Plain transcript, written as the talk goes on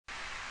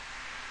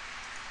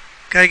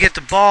Got to get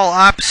the ball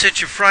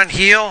opposite your front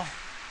heel.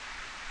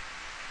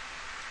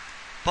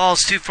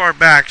 Ball's too far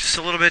back, just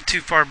a little bit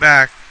too far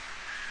back.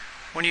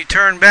 When you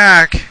turn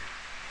back,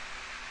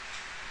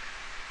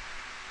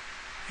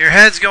 your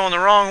head's going the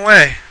wrong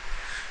way.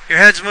 Your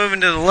head's moving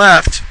to the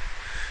left.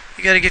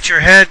 You got to get your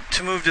head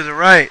to move to the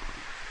right.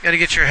 You got to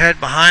get your head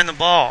behind the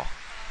ball.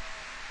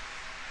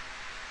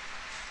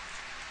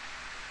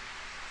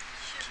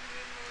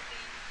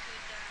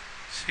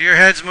 So your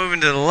head's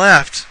moving to the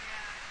left.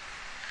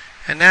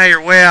 And now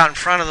you're way out in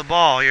front of the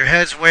ball. Your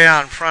head's way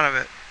out in front of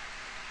it.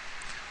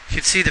 You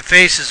can see the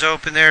face is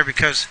open there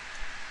because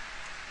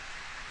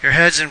your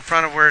head's in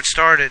front of where it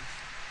started.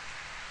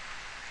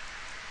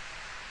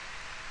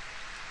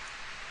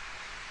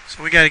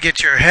 So we got to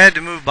get your head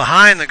to move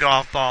behind the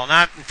golf ball,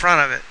 not in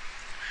front of it.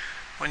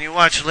 When you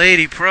watch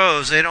lady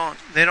pros, they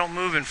don't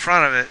move in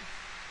front of it.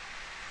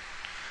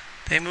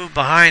 They move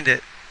behind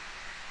it.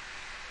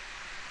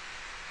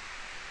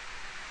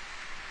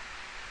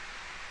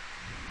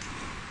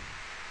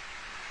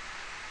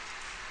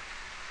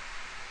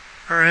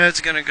 Her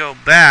head's going to go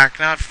back,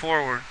 not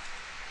forward.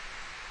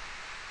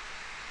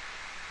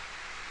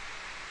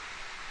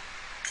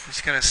 It's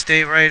going to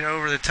stay right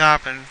over the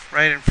top and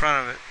right in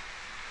front of it.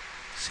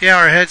 See how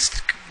her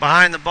head's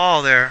behind the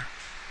ball there?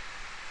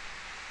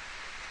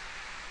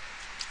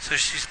 So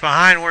she's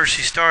behind where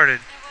she started.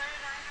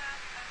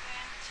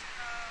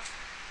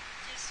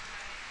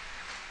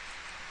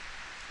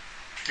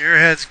 Your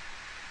head's...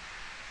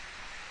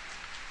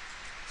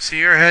 See,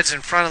 your head's in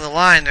front of the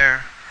line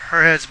there.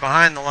 Her head's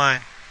behind the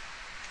line.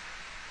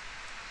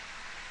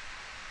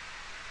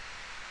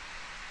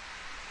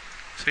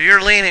 So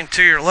you're leaning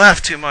to your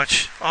left too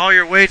much. All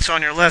your weight's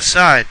on your left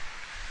side.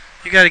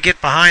 You got to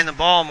get behind the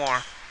ball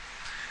more.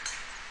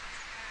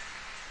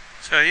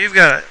 So you've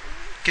got to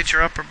get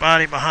your upper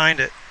body behind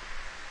it.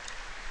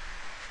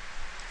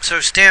 So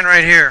stand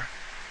right here.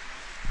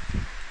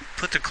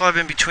 Put the club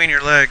in between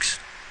your legs.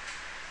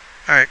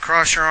 Alright,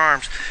 cross your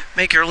arms.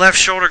 Make your left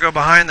shoulder go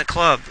behind the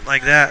club,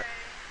 like that.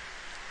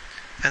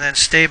 And then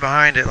stay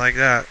behind it, like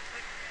that.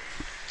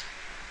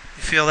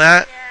 You feel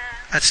that? Yeah.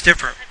 That's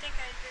different. I think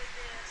I did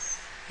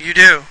this. You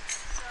do?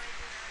 So I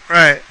did that.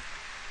 Right.